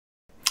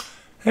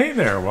Hey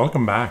there,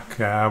 welcome back.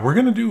 We're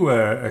going to do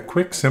a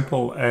quick,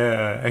 simple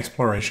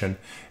exploration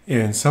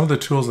in some of the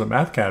tools that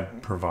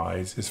Mathcad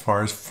provides as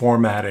far as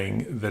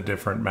formatting the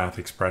different math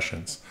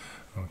expressions.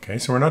 Okay,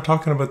 so we're not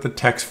talking about the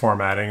text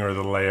formatting or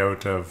the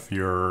layout of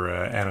your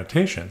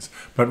annotations,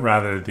 but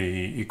rather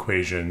the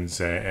equations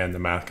and the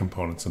math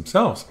components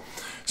themselves.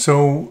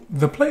 So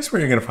the place where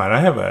you're going to find, I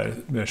have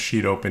a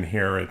sheet open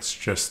here. It's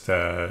just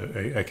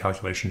a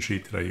calculation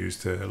sheet that I use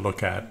to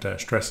look at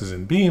stresses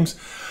and beams.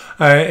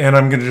 And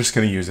I'm just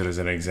going to use it as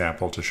an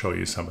example to show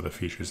you some of the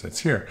features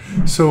that's here.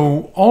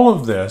 So all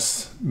of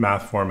this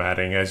math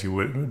formatting, as you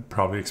would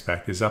probably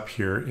expect, is up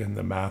here in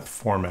the math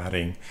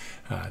formatting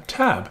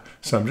tab.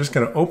 So I'm just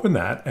going to open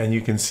that and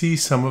you can see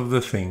some of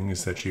the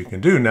things that you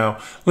can do. Now,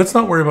 let's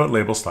not worry about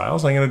label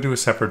styles. I'm going to do a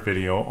separate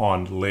video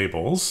on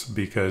labels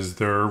because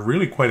they're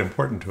really quite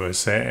important to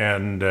us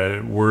and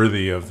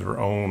worthy of their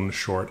own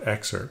short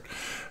excerpt.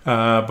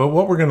 But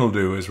what we're going to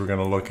do is we're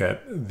going to look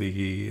at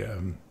the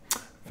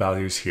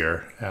values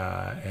here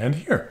and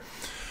here.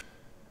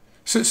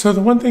 So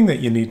the one thing that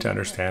you need to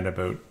understand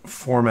about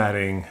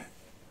formatting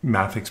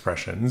math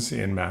expressions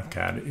in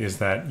Mathcad is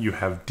that you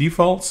have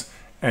defaults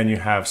and you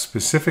have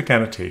specific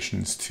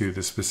annotations to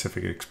the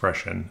specific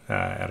expression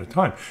at a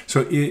time.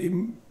 So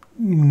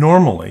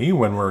normally,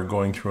 when we're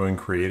going through and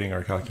creating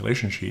our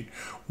calculation sheet,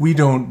 we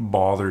don't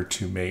bother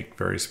to make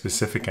very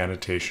specific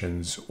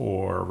annotations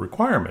or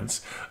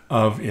requirements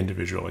of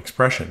individual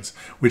expressions,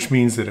 which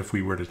means that if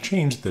we were to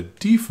change the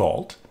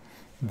default,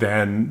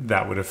 then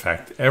that would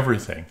affect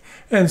everything.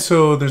 And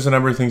so there's a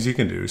number of things you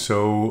can do.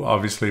 So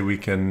obviously we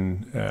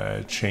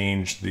can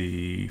change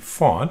the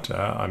font.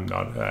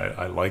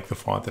 I like the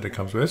font that it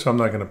comes with, so I'm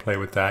not going to play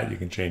with that. You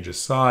can change the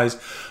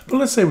size, but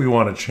let's say we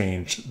want to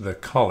change the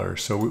color.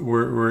 So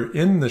we're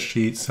in the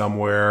sheet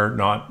somewhere,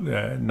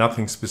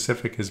 nothing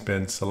specific has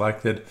been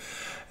selected.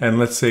 And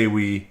let's say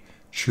we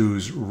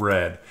choose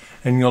red.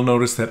 And you'll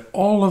notice that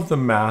all of the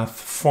math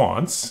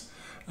fonts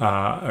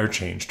are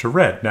changed to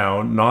red.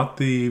 Now, not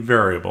the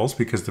variables,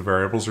 because the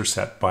variables are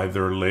set by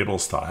their label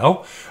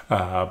style,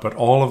 but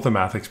all of the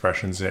math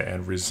expressions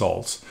and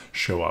results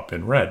show up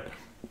in red.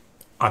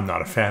 I'm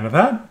not a fan of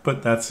that,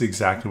 but that's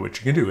exactly what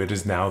you can do. It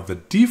is now the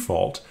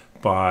default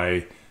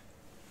by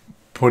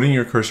putting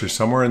your cursor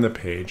somewhere in the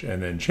page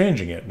and then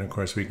changing it. And of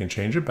course, we can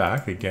change it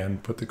back. Again,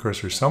 put the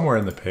cursor somewhere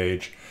in the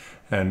page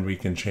and we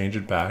can change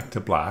it back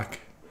to black,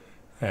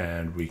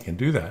 and we can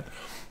do that.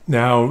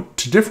 Now,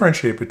 to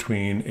differentiate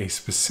between a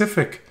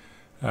specific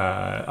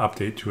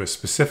update to a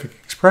specific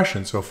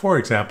expression, so for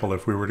example,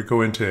 if we were to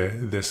go into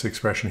this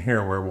expression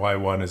here where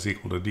y1 is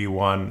equal to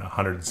d1,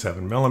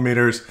 107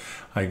 millimeters,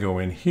 I go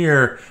in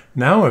here.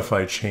 Now if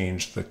I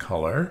change the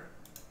color,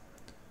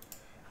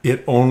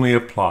 it only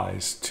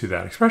applies to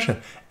that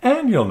expression.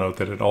 And you'll note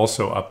that it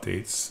also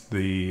updates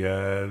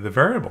the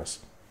variables.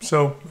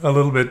 So a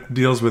little bit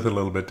deals with it a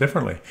little bit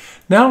differently.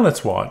 Now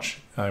let's watch.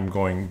 I'm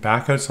going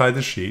back outside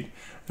the sheet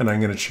and I'm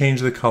going to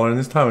change the color, and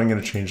this time I'm going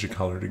to change the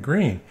color to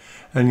green.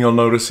 And you'll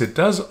notice it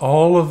does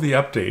all of the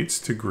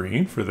updates to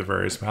green for the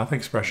various math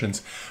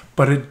expressions,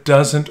 but it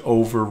doesn't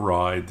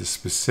override the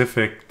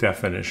specific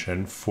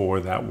definition for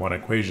that one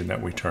equation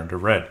that we turned to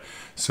red.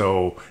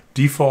 So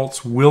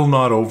defaults will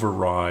not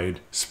override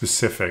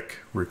specific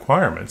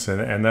requirements,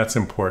 and that's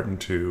important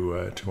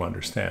to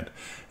understand.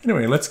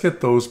 Anyway, let's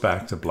get those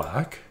back to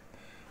black.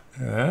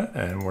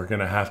 And we're going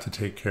to have to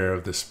take care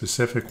of the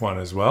specific one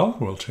as well.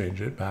 We'll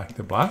change it back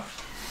to black.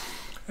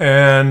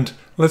 And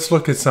let's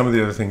look at some of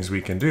the other things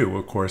we can do.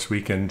 Of course,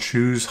 we can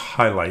choose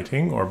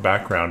highlighting or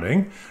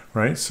backgrounding,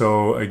 right?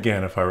 So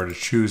again, if I were to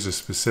choose a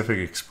specific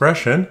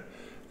expression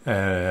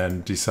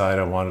and decide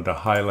I wanted to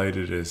highlight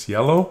it as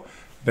yellow,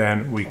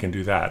 then we can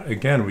do that.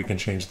 Again, we can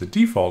change the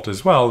default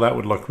as well. That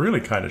would look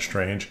really kind of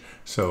strange.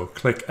 So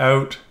click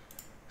out,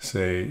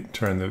 say,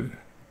 turn the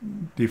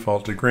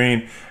default to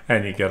green,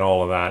 and you get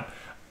all of that.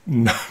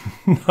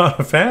 Not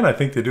a fan. I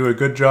think they do a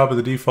good job of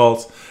the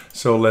defaults.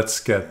 So let's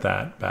get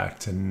that back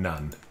to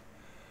none.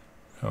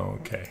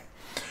 Okay.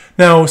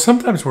 Now,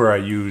 sometimes where I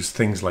use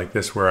things like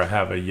this, where I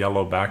have a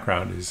yellow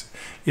background, is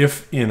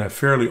if in a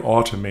fairly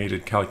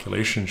automated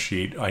calculation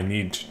sheet, I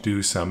need to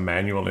do some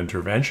manual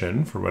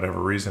intervention. For whatever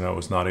reason, I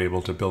was not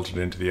able to build it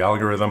into the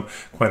algorithm.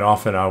 Quite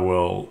often, I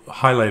will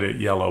highlight it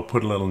yellow,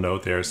 put a little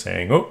note there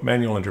saying, oh,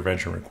 manual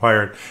intervention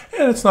required.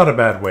 And it's not a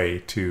bad way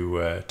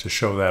to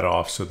show that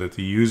off so that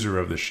the user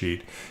of the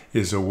sheet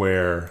is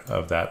aware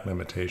of that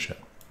limitation.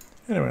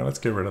 Anyway, let's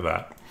get rid of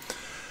that.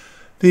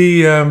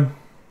 The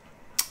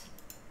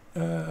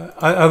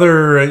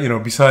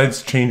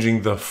besides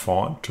changing the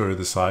font or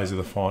the size of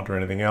the font or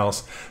anything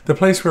else, the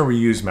place where we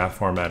use math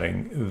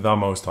formatting the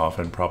most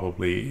often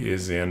probably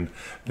is in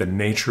the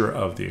nature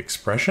of the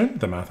expression,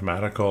 the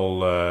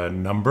mathematical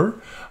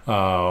number,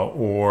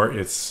 or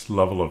its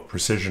level of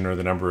precision or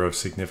the number of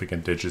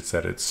significant digits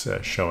that it's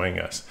showing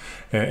us.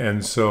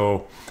 And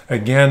so,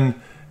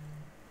 again,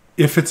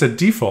 if it's a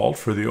default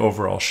for the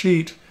overall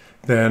sheet,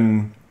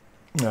 then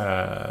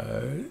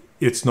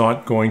it's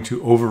not going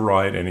to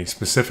override any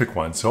specific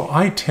one. So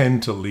I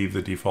tend to leave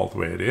the default the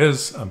way it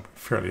is. I'm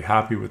fairly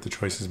happy with the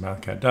choices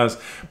Mathcad does,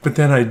 but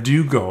then I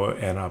do go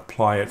and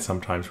apply it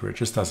sometimes where it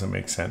just doesn't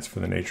make sense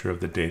for the nature of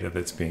the data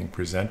that's being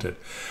presented.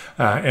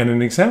 And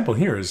an example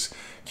here is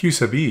Q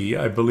sub E.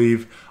 I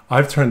believe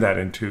I've turned that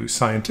into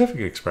scientific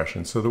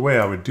expression. So the way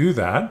I would do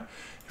that,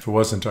 if it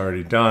wasn't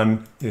already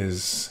done,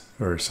 is,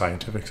 or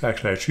scientific,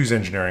 actually I choose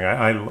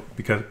engineering.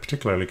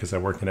 Particularly because I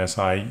work in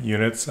SI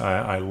units,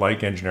 I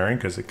like engineering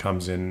because it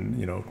comes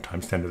in,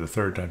 times 10 to the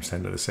third, times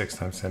 10 to the sixth,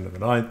 times 10 to the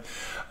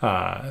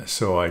ninth.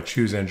 So I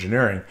choose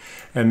engineering.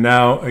 And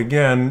now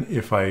again,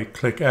 if I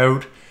click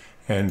out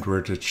and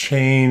were to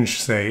change,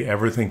 say,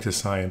 everything to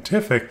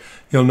scientific,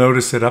 you'll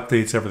notice it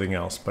updates everything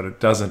else, but it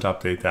doesn't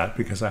update that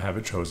because I have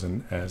it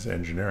chosen as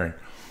engineering.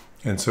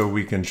 And so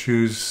we can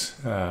choose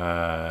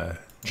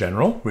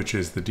general, which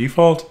is the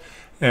default.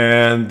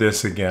 And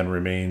this again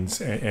remains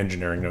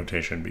engineering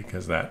notation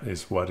because that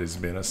is what has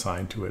been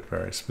assigned to it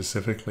very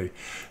specifically.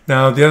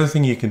 Now, the other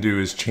thing you can do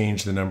is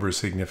change the number of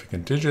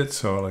significant digits.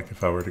 So like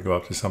if I were to go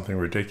up to something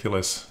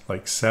ridiculous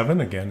like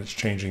 7, again, it's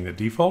changing the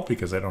default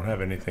because I don't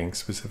have anything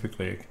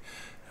specifically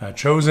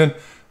chosen.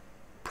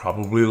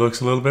 Probably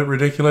looks a little bit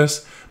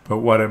ridiculous, but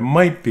what it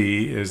might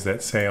be is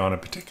that, say, on a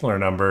particular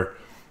number,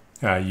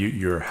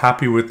 you're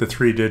happy with the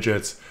 3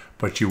 digits,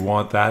 but you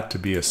want that to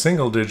be a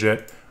single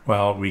digit.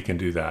 Well, we can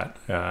do that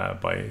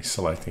by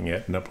selecting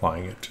it and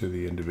applying it to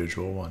the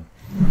individual one.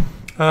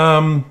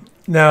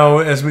 Now,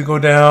 as we go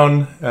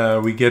down,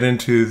 we get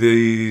into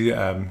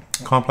the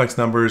complex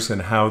numbers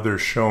and how they're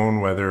shown,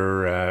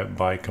 whether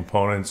by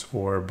components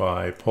or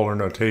by polar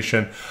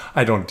notation.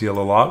 I don't deal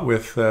a lot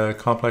with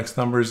complex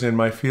numbers in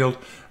my field,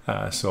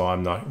 so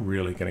I'm not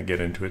really going to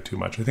get into it too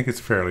much. I think it's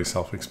fairly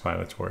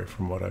self-explanatory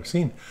from what I've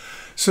seen.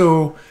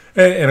 So,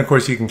 and of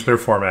course you can clear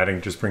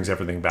formatting, just brings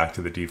everything back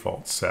to the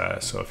defaults.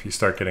 So if you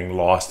start getting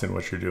lost in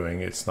what you're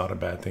doing, it's not a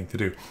bad thing to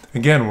do.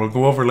 Again, we'll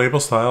go over label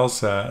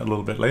styles a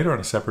little bit later on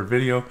a separate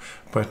video,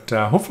 but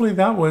hopefully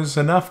that was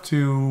enough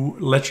to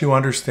let you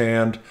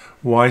understand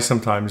why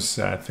sometimes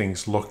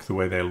things look the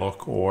way they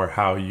look, or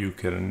how you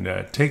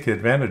can take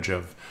advantage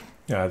of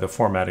the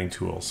formatting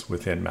tools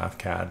within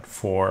Mathcad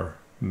for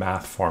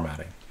math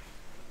formatting.